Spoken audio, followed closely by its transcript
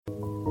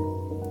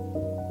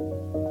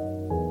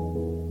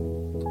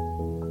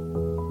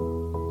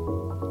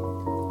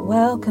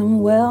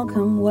Welcome,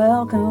 welcome,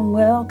 welcome,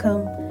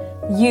 welcome.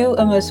 You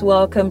are most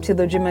welcome to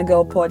the Dreamer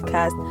Girl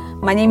podcast.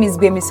 My name is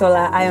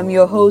Gbemisola. I am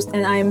your host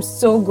and I am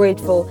so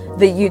grateful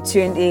that you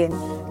tuned in.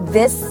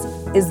 This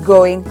is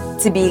going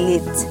to be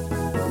lit.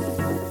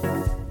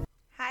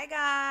 Hi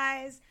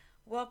guys,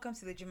 welcome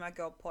to the Dreamer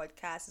Girl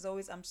podcast. As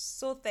always, I'm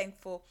so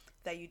thankful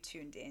that you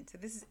tuned in. So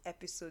this is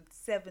episode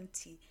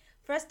 70.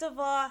 First of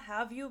all, how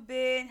have you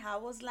been?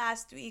 How was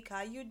last week?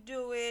 How you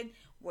doing?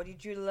 What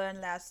did you learn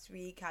last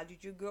week? How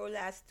did you grow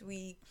last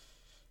week?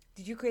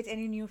 Did you create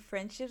any new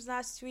friendships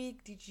last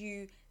week? Did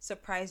you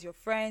surprise your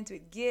friends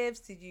with gifts?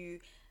 Did you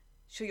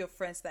show your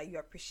friends that you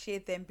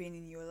appreciate them being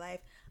in your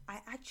life? I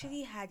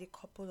actually had a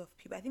couple of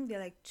people. I think there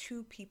are like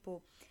two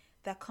people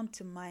that come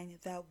to mind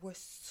that were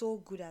so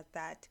good at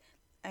that.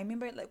 I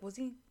remember, was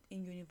he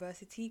in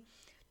university?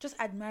 Just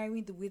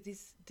admiring the way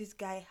this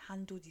guy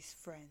handled his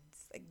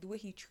friends, like the way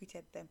he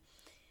treated them.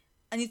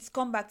 And it's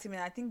come back to me.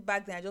 And I think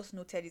back then I just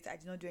noted it. I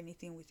did not do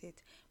anything with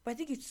it. But I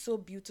think it's so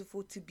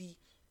beautiful to be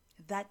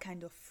that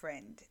kind of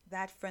friend.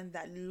 That friend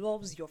that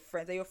loves your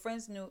friends. That your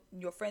friends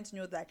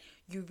know that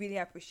you really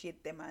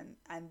appreciate them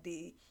and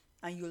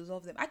you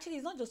love them. Actually,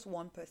 it's not just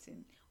one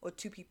person or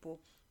two people.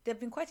 There have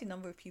been quite a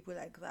number of people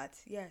like that.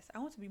 Yes, I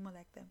want to be more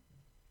like them.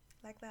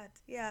 Like that.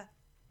 Yeah.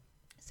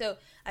 So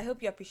I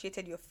hope you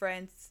appreciated your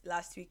friends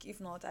last week. If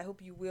not, I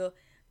hope you will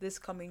this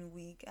coming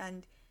week.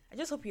 And I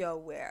just hope you're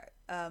aware.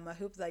 I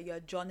hope that you're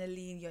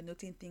journaling, you're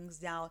noting things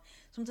down.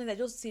 Sometimes I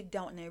just sit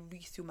down and I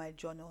read through my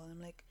journal and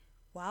I'm like,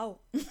 wow,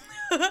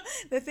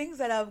 the things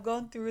that I've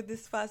gone through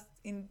this past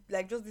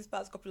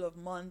couple of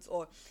months,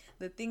 or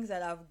the things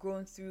that I've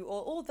grown through,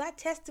 or that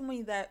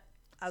testimony that,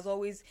 as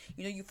always,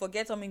 you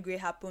forget something great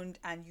happened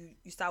and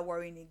you start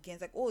worrying again.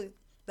 It's like, oh,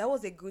 that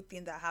was a good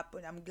thing that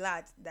happened. I'm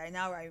glad that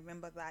now I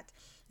remember that.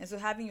 And so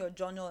having your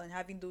journal and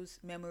having those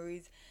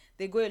memories,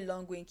 they go a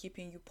long way in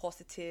keeping you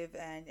positive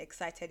and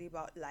excited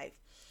about life.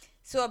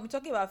 So I've been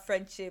talking about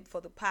friendship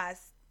for the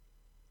past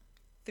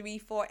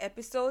 3-4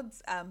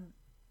 episodes. And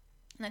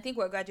I think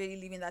we're gradually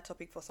leaving that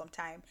topic for some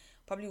time.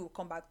 Probably we'll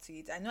come back to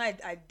it. I know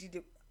I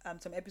did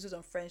some episodes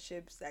on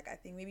friendships, I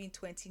think maybe in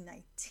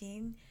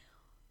 2019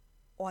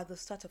 or at the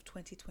start of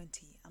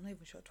 2020. I'm not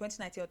even sure,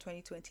 2019 or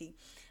 2020.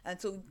 And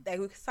so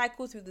we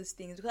cycle through these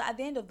things because at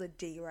the end of the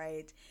day,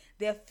 right,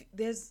 they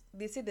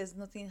say there's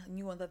nothing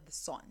new under the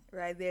sun,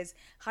 right? There's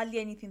hardly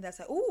anything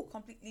that's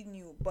completely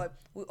new, but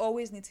we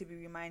always need to be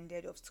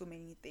reminded of so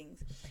many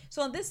things.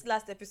 So on this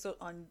last episode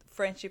on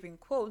friendship in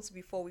quotes,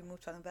 before we move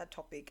to another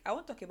topic, I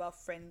want to talk about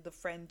the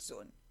friend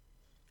zone.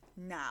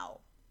 Now,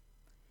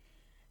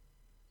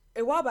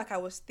 a while back I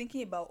was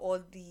thinking about all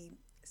the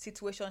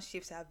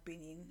situationships I've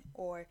been in,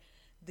 or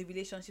the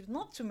relationships,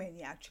 not too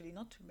many,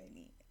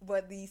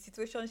 but the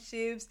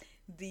situationships,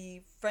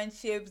 the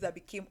friendships that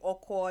became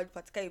awkward,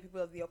 particularly people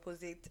of the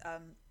opposite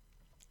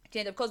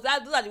gender, because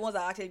those are the ones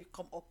that actually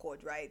become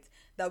awkward, right?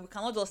 That we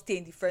cannot just stay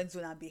in the friend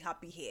zone and be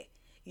happy here.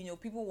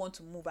 People want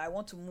to move. I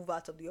want to move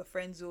out of your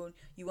friend zone.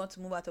 You want to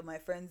move out of my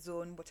friend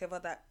zone, whatever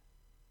that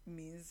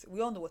means.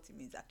 We all know what it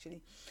means,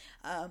 actually.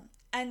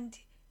 And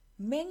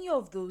many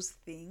of those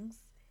things,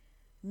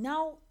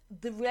 now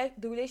the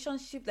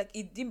relationship,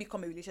 it didn't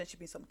become a relationship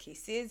in some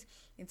cases.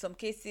 In some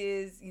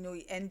cases,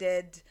 it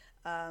ended.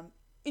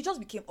 It just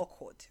became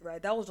awkward,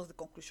 right? That was just the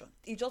conclusion.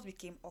 It just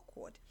became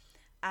awkward.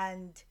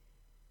 And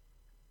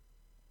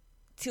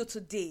till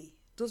today,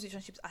 those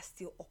relationships are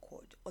still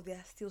awkward, or they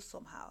are still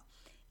somehow.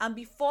 And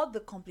before the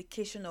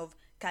complication of,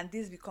 can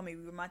this become a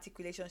romantic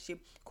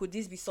relationship? Could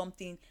this be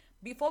something?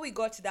 Before we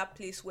got to that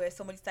place where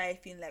somebody started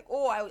feeling like,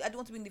 I don't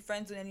want to be in the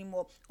friend zone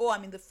anymore.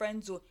 I'm in the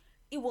friend zone.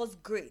 It was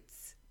great.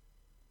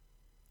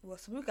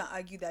 Some people can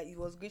argue that it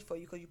was great for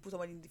you because you put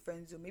somebody in the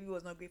friend zone. Maybe it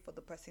was not great for the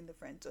person in the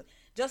friend zone.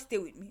 Just stay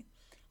with me.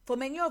 For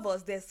many of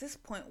us, there's this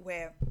point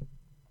where,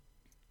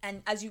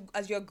 and as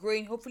you're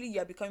growing, hopefully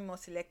you're becoming more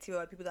selective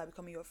about people that are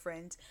becoming your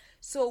friends.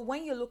 So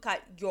when you look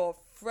at your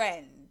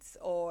friends,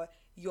 or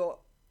your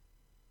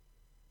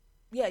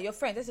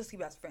friends, let's just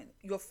keep it as friends.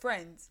 Your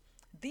friends,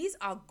 these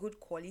are good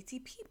quality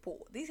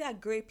people. These are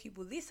great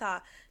people. These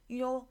are,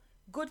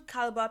 good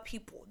caliber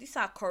people. These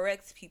are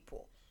correct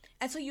people.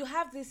 And so you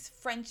have this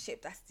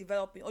friendship that's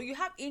developing, or you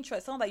have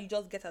interest, someone that you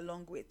just get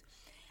along with.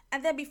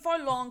 And then before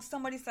long,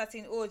 somebody starts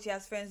saying, she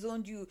has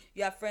friend-zoned you,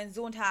 you have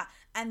friend-zoned her.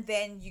 And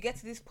then you get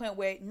to this point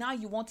where now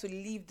you want to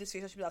leave this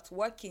relationship that's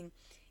working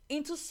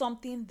into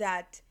something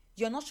that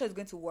you're not sure is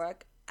going to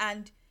work,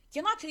 and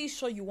you're not actually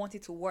sure you want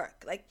it to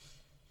work. Let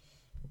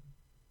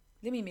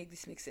me make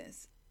this make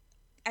sense.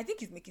 I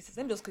think it's making sense.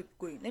 Let me just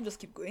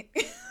keep going.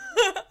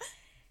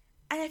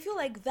 And I feel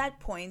like that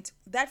point,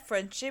 that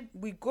friendship,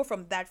 we go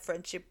from that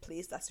friendship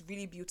place that's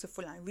really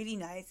beautiful and really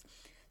nice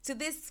to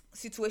this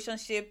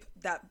situationship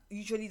that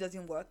usually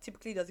doesn't work,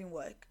 typically doesn't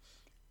work.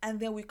 And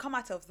then we come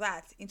out of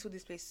that into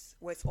this place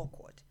where it's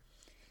awkward.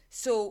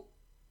 So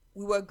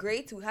we were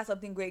great. We had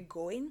something great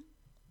going.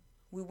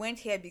 We went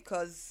here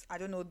because,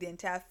 the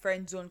entire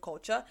friend zone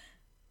culture.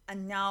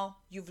 And now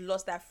you've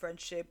lost that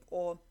friendship,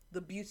 or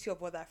the beauty of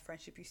what that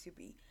friendship used to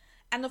be.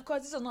 And of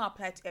course, this does not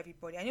apply to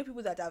everybody. I know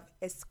people that have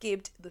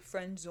escaped the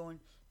friend zone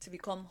to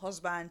become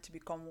husband, to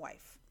become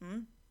wife.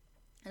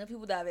 I know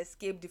people that have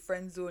escaped the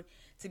friend zone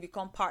to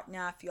become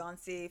partner,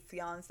 fiance,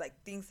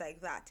 like things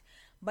like that.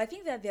 But I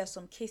think that there are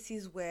some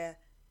cases where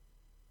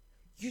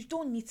you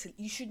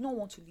should not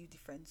want to leave the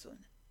friend zone.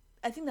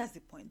 I think that's the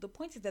point. The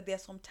point is that there are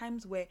some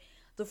times where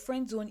the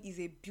friend zone is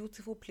a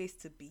beautiful place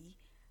to be,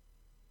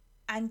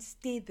 and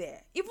stay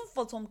there. Even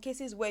for some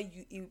cases where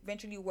you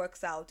eventually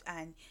works out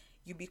and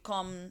you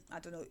become, I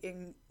don't know,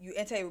 you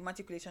enter a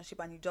romantic relationship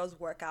and it does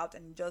work out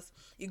and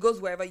it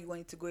goes wherever you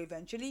want it to go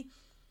eventually.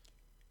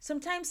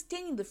 Sometimes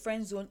staying in the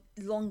friend zone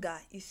longer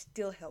is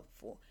still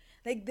helpful.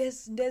 Like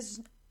there's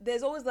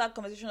always that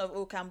conversation of,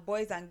 oh, can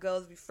boys and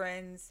girls be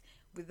friends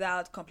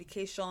without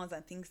complications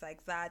and things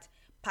like that,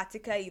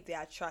 particularly if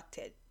they're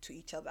attracted to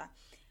each other.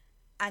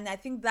 And I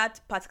think that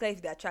particularly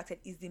if they're attracted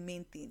is the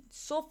main thing.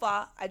 So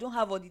far, I don't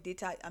have all the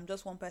data. I'm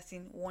just one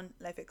person, one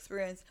life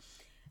experience.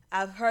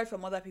 I've heard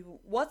from other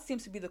people. What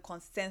seems to be the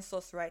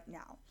consensus right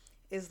now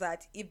is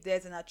that if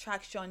there's an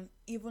attraction,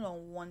 even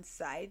on one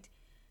side,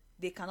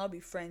 they cannot be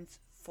friends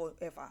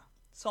forever.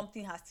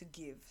 Something has to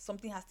give.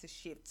 Something has to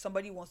shift.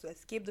 Somebody wants to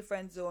escape the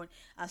friend zone,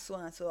 and so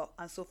on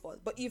and so forth.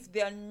 But if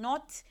they're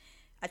not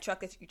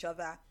attracted to each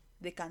other,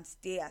 they can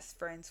stay as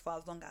friends for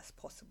as long as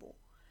possible.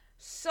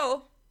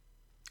 So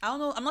I don't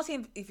know. I'm not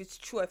saying if it's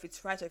true, if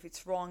it's right, or if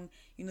it's wrong.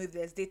 If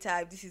there's data,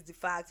 if this is the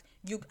fact,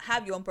 you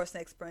have your own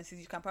personal experiences.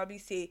 You can probably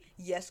say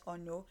yes or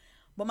no.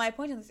 But my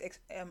point in this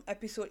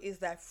episode is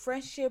that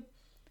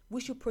we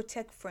should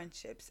protect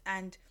friendships.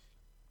 And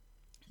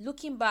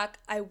looking back,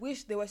 I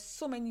wish there were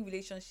so many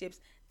relationships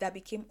that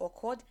became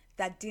awkward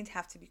that didn't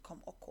have to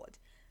become awkward.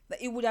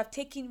 That it would have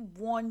taken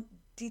one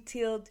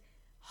detailed,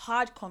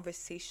 hard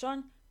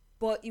conversation,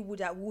 but it would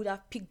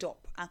have picked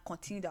up and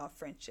continued our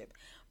friendship.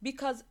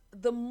 Because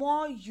the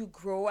more you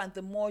grow and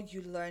the more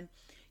you learn,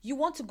 you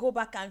want to go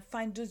back and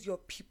find those your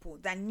people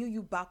that knew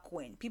you back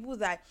when. People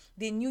that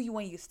they knew you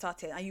when you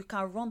started and you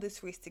can run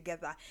this race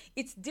together.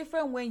 It's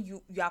different when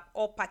you are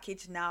all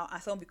packaged now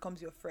and someone becomes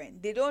your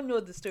friend. They don't know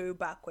the story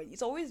back when.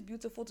 It's always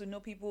beautiful to know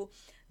people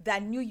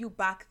that knew you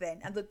back then,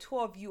 and the two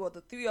of you or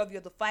the three of you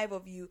or the five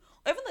of you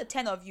or even the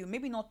 10 of you,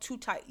 maybe not too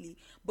tightly,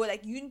 but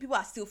like you people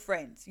are still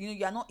friends.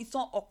 It's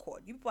not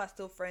awkward. You people are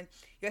still friends.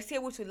 You're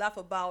still able to laugh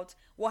about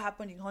what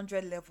happened in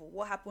 100 level,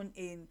 what happened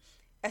in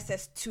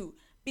SS2,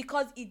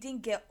 because it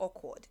didn't get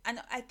awkward. And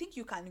I think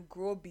you can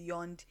grow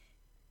beyond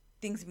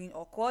things being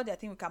awkward. I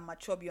think we can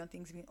mature beyond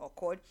things being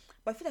awkward.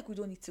 But I feel like we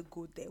don't need to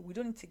go there. We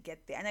don't need to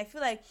get there. And I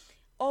feel like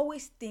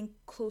always think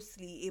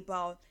closely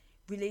about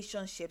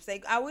relationships.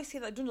 Like I always say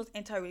that don't just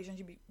enter a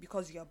relationship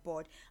because you're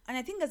bored. And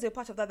I think there's a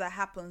part of that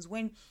happens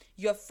when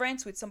you're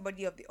friends with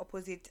somebody of the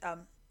opposite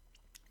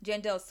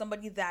gender, or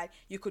somebody that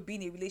you could be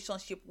in a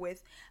relationship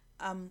with,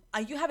 and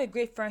you have a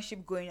great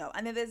friendship going on.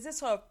 And then there's this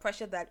sort of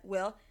pressure that,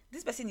 well,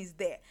 this person is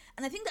there.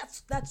 And I think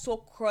that's so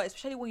cruel,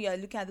 especially when you're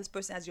looking at this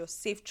person as your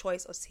safe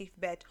choice or safe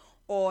bet,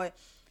 or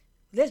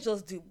let's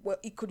just do well,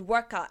 it could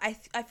work out.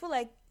 I feel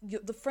like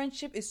the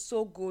friendship is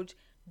so good.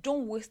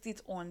 Don't waste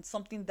it on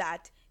something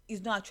that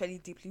is not actually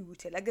deeply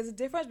rooted. Like there's a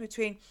difference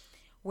between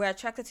we're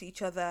attracted to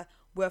each other,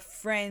 we're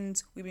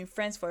friends, we've been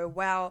friends for a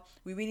while,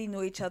 we really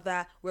know each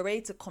other, we're ready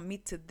to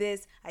commit to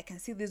this, I can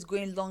see this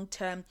going long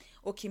term,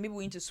 okay, maybe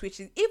we need to switch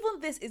it. Even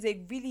this is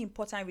a really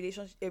important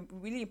relationship, a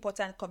really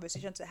important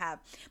conversation to have.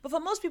 But for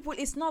most people,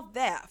 it's not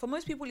there. For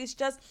most people, it's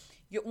just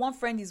your one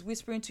friend is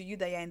whispering to you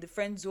that you're in the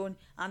friend zone,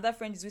 and that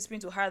friend is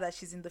whispering to her that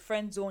she's in the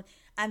friend zone,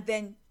 and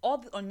then all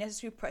the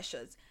unnecessary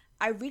pressures.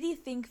 I really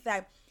think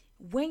that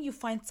when you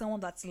find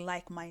someone that's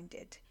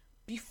like-minded,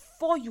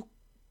 before you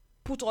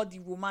put all the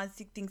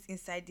romantic things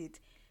inside it,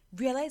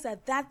 realize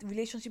that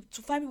relationship,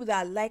 to find people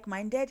that are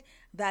like-minded,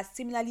 that are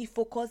similarly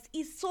focused,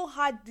 is so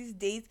hard these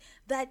days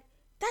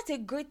that's a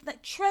great,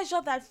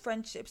 treasure that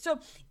friendship. So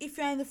if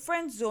you're in the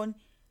friend zone,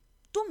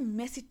 don't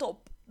mess it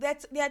up. There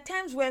are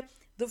times where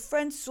the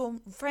friend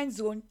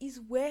zone is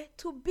where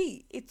to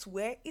be. It's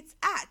where it's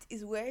at.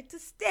 It's where to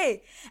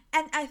stay.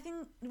 And I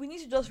think we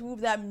need to just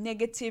remove that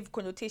negative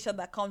connotation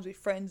that comes with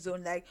friend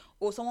zone, like,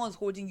 oh, someone's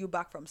holding you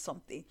back from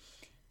something.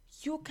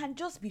 You can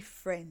just be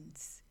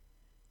friends.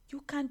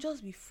 You can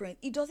just be friends.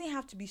 It doesn't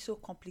have to be so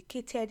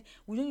complicated.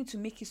 We don't need to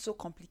make it so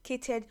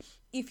complicated.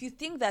 If you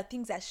think that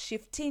things are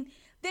shifting,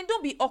 then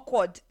don't be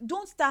awkward.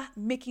 Don't start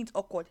making it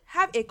awkward.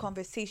 Have a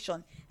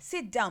conversation.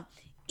 Sit down.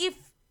 If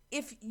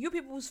you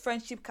people's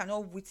friendship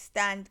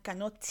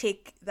cannot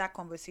take that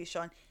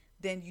conversation,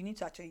 then you need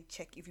to actually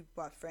check if you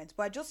people are friends.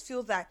 But I just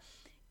feel that,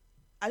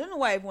 I don't know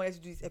why I wanted to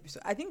do this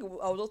episode. I think I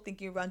was just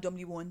thinking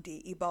randomly one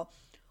day about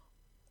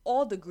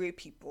all the great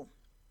people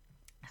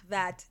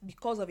that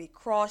because of a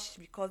crush,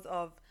 because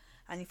of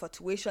an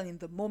infatuation in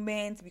the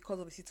moment, because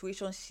of a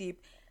situationship,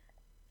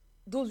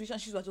 those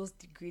relationships were just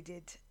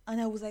degraded.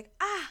 And I was like,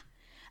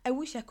 I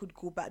wish I could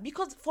go back.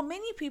 Because for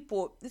many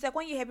people, it's like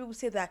when you hear people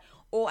say that,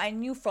 oh, I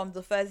knew from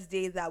the first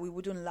day that we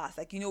wouldn't last.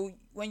 Like,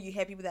 when you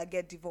hear people that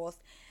get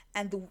divorced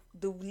and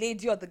the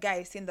lady or the guy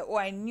is saying that, oh,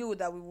 I knew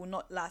that we would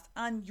not last.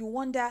 And you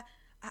wonder,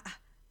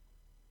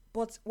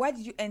 but why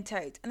did you enter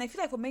it? And I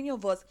feel like for many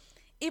of us,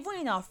 even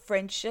in our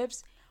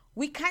friendships,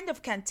 we kind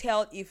of can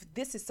tell if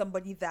this is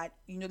somebody that,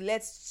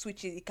 let's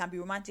switch it, it can be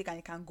romantic and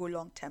it can go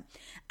long term.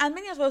 And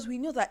many of us, we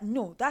know that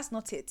no, that's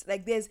not it.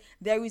 Like there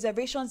are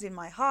reservations in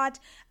my heart.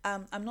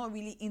 I'm not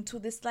really into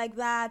this like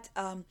that.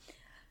 And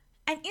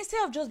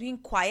instead of just being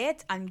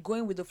quiet and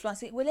going with the flow and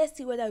say, well, let's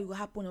see whether it will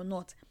happen or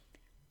not,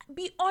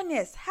 be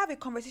honest, have a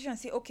conversation and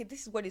say, okay,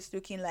 this is what it's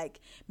looking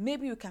like.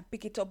 Maybe you can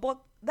pick it up. But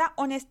that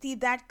honesty,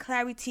 that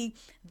clarity,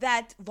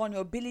 that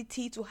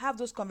vulnerability to have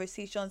those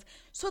conversations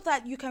so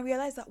that you can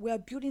realize that we are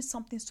building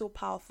something so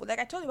powerful. Like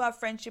I told you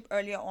about friendship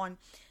earlier on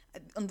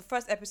the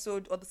first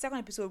episode or the second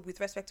episode with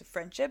respect to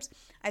friendships.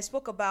 I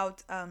spoke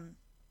about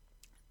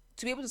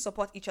to be able to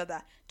support each other,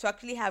 to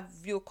actually have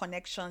real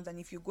connections, and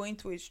if you're going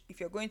through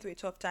a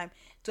tough time,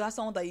 to have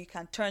someone that you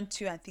can turn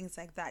to and things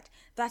like that.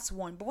 That's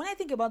one. But when I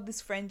think about this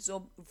friend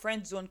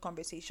zone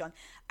conversation,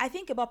 I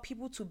think about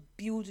people to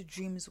build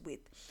dreams with.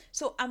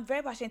 So I'm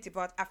very passionate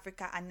about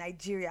Africa and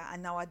Nigeria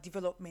and our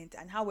development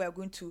and how we are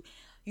going to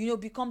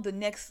become the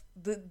next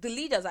the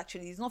leaders.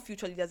 Actually, it's not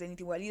future leaders or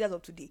anything, we're leaders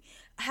of today.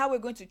 How we're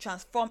going to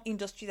transform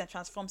industries and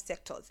transform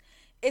sectors.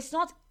 It's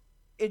not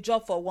a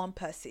job for one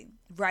person,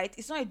 right?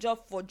 It's not a job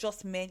for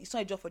just men. It's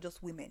not a job for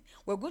just women.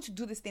 We're going to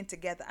do this thing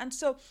together. And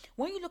so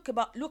when you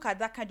look at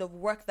that kind of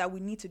work that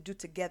we need to do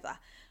together,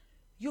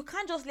 you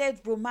can't just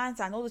let romance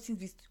and all those things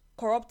be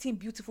corrupting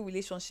beautiful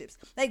relationships.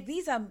 Like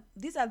these are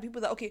people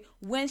that, okay,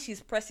 when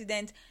she's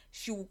president,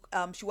 she will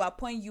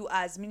appoint you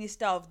as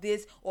minister of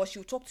this, or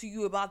she'll talk to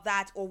you about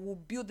that, or we'll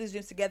build this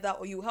dreams together,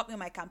 or you help me on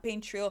my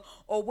campaign trail,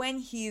 or when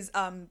he's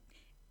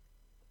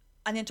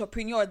an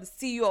entrepreneur, the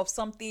CEO of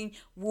something,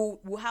 we'll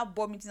have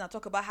board meetings and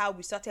talk about how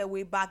we started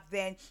way back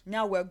then.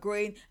 Now we're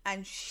growing,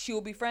 and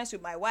she'll be friends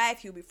with my wife,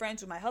 he'll be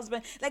friends with my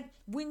husband. Like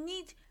we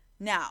need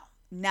now,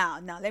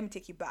 let me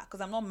take you back, because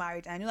I'm not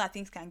married and I know that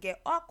things can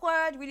get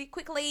awkward really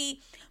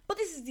quickly. But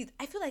this is it.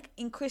 I feel like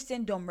in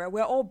Christendom, right,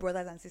 we're all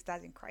brothers and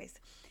sisters in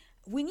Christ.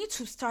 We need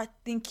to start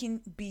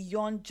thinking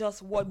beyond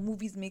just what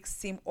movies make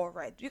seem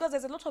alright, because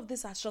there's a lot of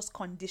this that's just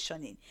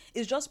conditioning.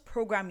 It's just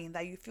programming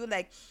that you feel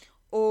like,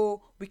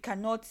 oh, we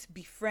cannot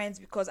be friends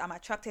because I'm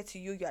attracted to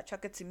you, you're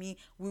attracted to me.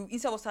 We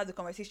instead of start the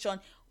conversation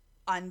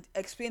and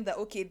explain that,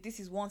 okay, this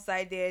is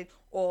one-sided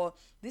or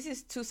this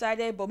is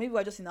two-sided, but maybe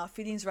we're just in our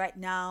feelings right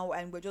now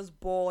and we're just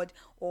bored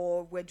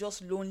or we're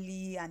just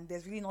lonely and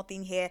there's really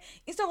nothing here.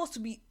 Instead of us to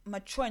be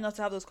mature enough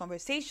to have those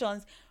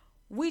conversations,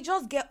 we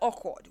just get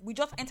awkward. We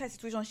just enter a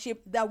situationship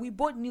that we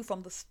both knew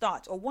from the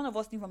start, or one of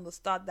us knew from the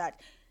start, that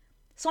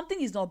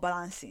something is not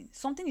balancing.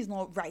 Something is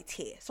not right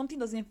here. Something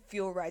doesn't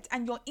feel right.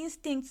 And your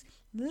instincts,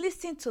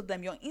 listen to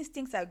them. Your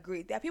instincts are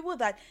great. There are people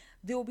that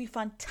they will be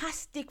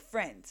fantastic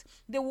friends.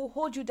 They will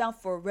hold you down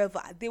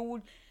forever. They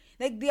would,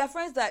 like, they are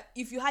friends that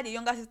if you had a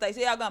younger sister, you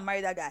say, you're going to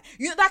marry that guy.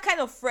 You know, that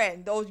kind of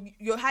friend. Or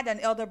you had an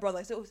elder brother,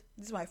 you say, oh,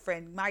 this is my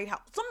friend, marry her.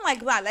 Something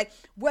like that. Like,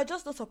 we're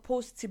just not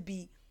supposed to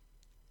be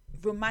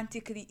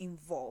romantically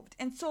involved.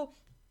 And so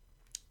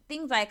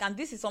things like, and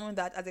this is something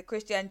that as a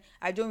Christian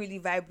I don't really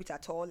vibe with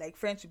at all, like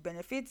friends with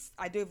benefits,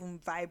 I don't even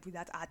vibe with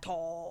that at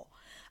all.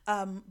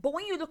 But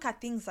when you look at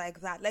things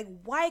like that, like,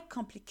 why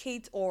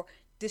complicate or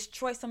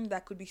destroy something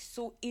that could be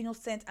so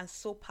innocent and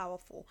so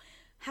powerful?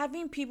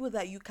 Having people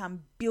that you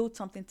can build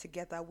something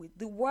together with,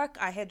 the work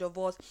ahead of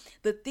us,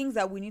 the things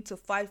that we need to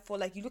fight for.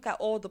 Like, you look at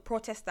all the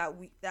protests that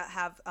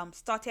have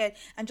started,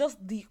 and just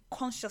the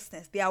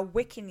consciousness, the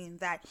awakening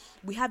that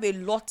we have a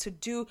lot to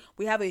do.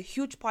 We have a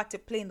huge part to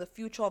play in the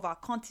future of our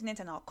continent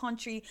and our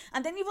country,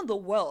 and then even the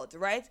world,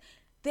 right?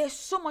 There's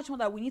so much more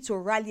that we need to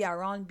rally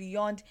around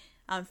beyond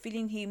I'm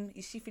feeling him,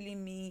 is she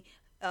feeling me?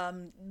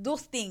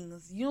 Those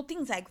things,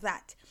 things like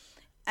that.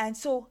 And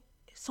so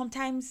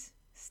sometimes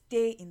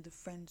stay in the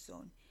friend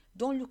zone.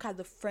 Don't look at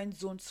the friend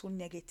zone so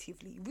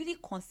negatively. Really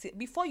consider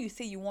before you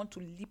say you want to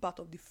leap out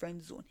of the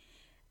friend zone.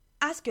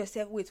 Ask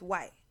yourself, wait,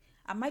 why?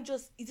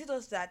 Is it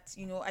just that,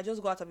 I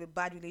just got out of a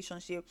bad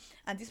relationship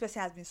and this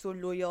person has been so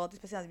loyal, this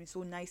person has been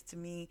so nice to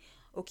me.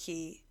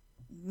 Okay,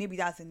 maybe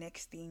that's the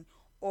next thing.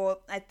 Or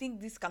I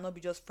think this cannot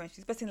be just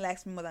friendship. This person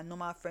likes me more than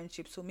normal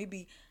friendship, so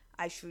maybe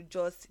I should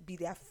just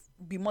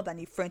be more than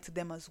a friend to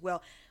them as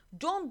well.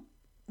 Don't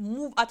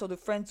move out of the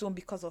friend zone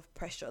because of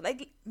pressure.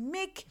 Like,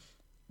 make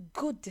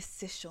good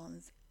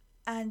decisions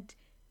and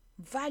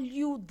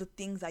value the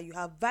things that you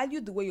have.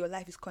 Value the way your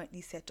life is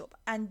currently set up,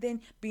 and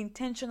then be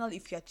intentional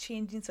if you're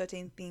changing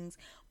certain things.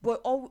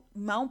 But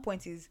my own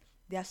point is,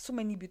 there are so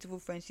many beautiful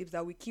friendships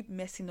that we keep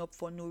messing up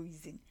for no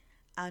reason.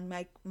 And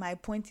my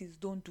point is,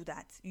 don't do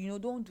that.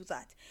 Don't do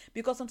that,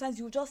 because sometimes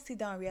you just sit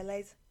down and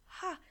realize,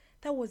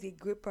 that was a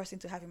great person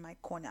to have in my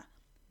corner,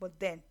 but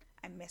then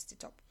I messed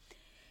it up.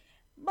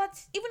 But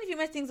even if you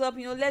mess things up,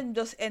 let me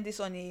just end this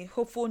on a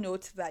hopeful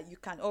note that you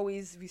can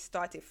always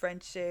restart a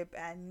friendship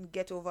and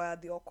get over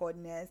the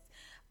awkwardness.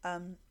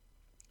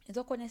 Is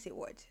awkwardness a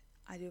word?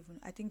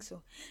 I think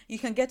so. You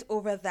can get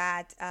over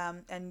that.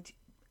 And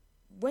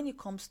when it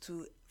comes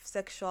to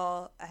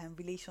sexual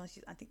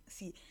relationships,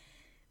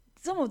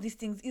 some of these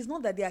things, it's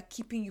not that they are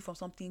keeping you from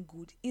something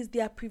good. Is they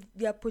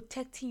are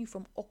protecting you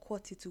from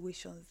awkward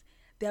situations.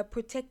 They are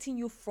protecting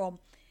you from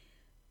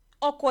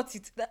awkward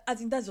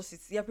as in that's just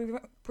it. They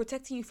are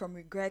protecting you from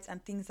regrets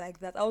and things like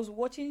that. I was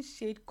watching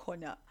Shade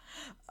Corner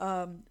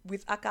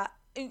with Aka.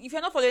 If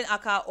you're not following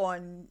Aka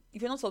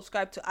if you're not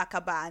subscribed to Aka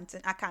Band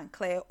and Aka and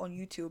Claire on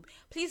YouTube,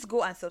 please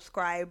go and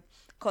subscribe,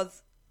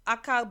 because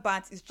Aka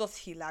Band is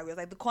just hilarious.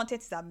 Like, the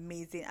content is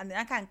amazing, and then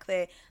Aka and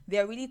Claire,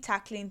 they're really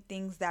tackling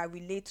things that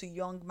relate to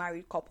young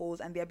married couples,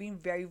 and they're being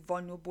very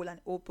vulnerable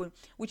and open,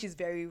 which is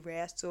very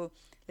rare. So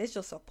let's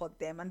just support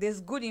them. And there's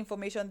good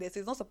information there, so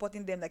it's not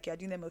supporting them like you're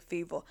doing them a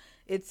favor.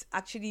 It's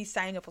actually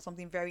signing up for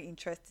something very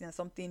interesting and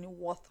something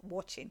worth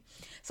watching.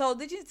 So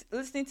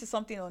listening to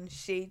something on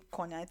Shade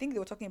Corner. I think they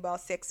were talking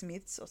about sex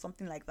myths or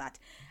something like that,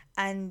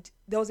 and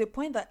there was a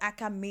point that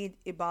Aka made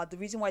about the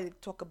reason why they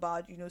talk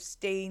about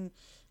staying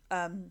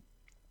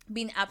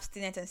being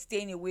abstinent and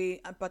staying away,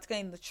 and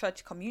particularly in the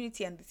church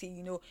community. And they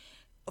say,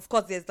 of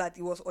course, there's that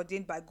it was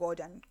ordained by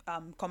God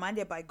and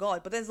commanded by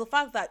God, but there's the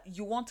fact that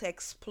you want to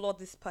explore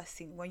this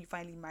person when you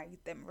finally marry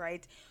them,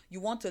 right?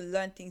 You want to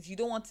learn things. You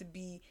don't want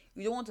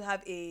to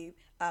have a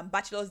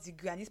bachelor's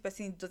degree and this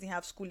person doesn't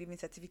have school leaving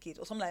certificate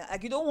or something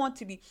like you don't want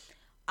to be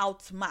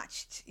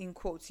outmatched, in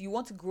quotes. You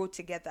want to grow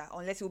together,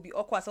 unless it will be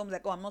awkward. Someone's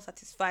like, oh, I'm not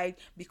satisfied,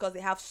 because they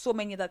have so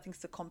many other things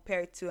to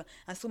compare it to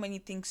and so many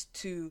things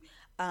to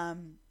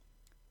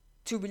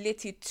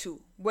relate it to,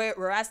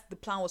 whereas the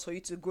plan was for you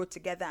to grow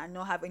together and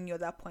not have any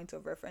other point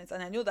of reference.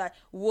 And I know that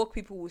woke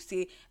people will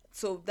say,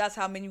 so that's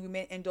how many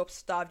women end up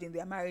starved in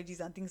their marriages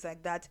and things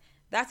like that.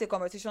 That's a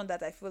conversation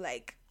that I feel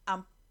like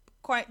I'm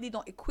currently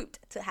not equipped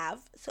to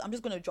have, so I'm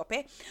just going to drop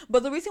it.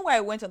 But the reason why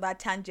I went on that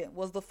tangent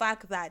was the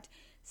fact that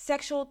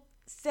sexual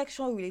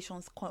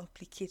relations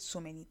complicate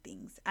so many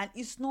things, and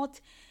it's not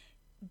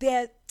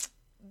there.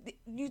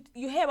 You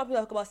hear about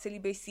people talk about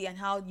celibacy and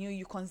how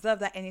you conserve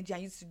that energy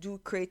and use to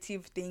do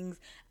creative things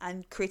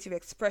and creative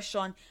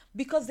expression,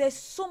 because there's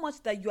so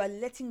much that you are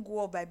letting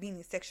go of by being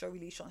in a sexual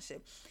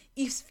relationship.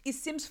 It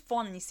seems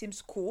fun and it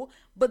seems cool,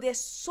 but there's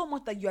so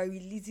much that you are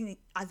releasing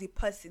as a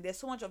person. There's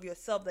so much of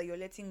yourself that you're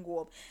letting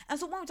go of. And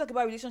so when we talk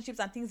about relationships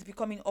and things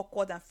becoming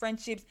awkward and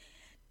friendships,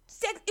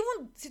 sex,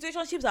 even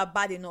situationships are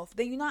bad enough,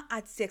 then you now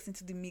add sex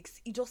into the mix,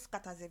 it just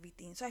scatters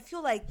everything. So I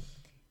feel like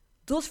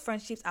those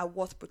friendships are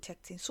worth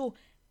protecting. So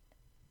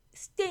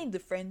stay in the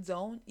friend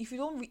zone. If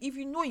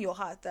you know in your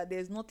heart that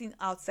there's nothing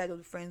outside of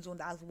the friend zone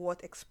that's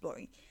worth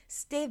exploring,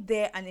 stay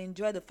there and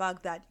enjoy the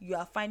fact that you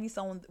are finding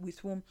someone with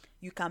whom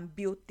you can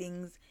build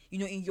things,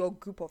 in your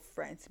group of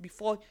friends,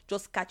 before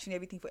just catching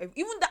everything for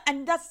even that.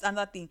 And that's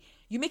another thing,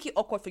 you make it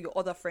awkward for your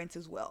other friends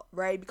as well,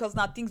 right? Because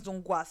now things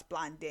don't go as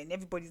planned, then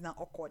everybody's now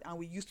awkward, and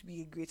we used to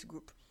be a great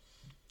group.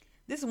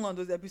 This is one of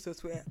those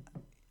episodes where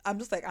I'm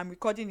just like, I'm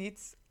recording it,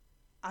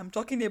 I'm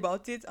talking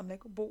about it, I'm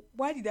like, but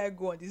why did I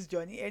go on this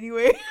journey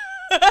anyway?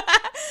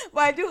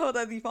 But I do hope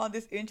that you found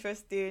this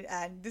interesting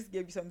and this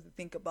gave you something to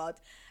think about.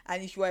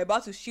 And if you are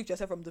about to shift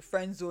yourself from the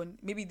friend zone,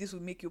 maybe this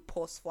will make you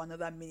pause for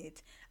another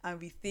minute and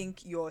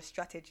rethink your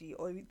strategy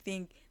or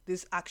rethink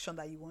this action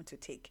that you want to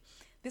take.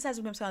 This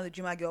has been on the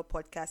Dreamer Girl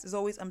podcast. As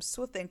always, I'm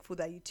so thankful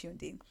that you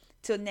tuned in.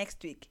 Till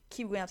next week,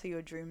 keep going after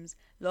your dreams.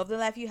 Love the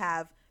life you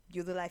have.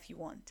 Build the life you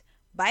want.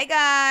 Bye,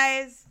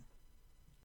 guys.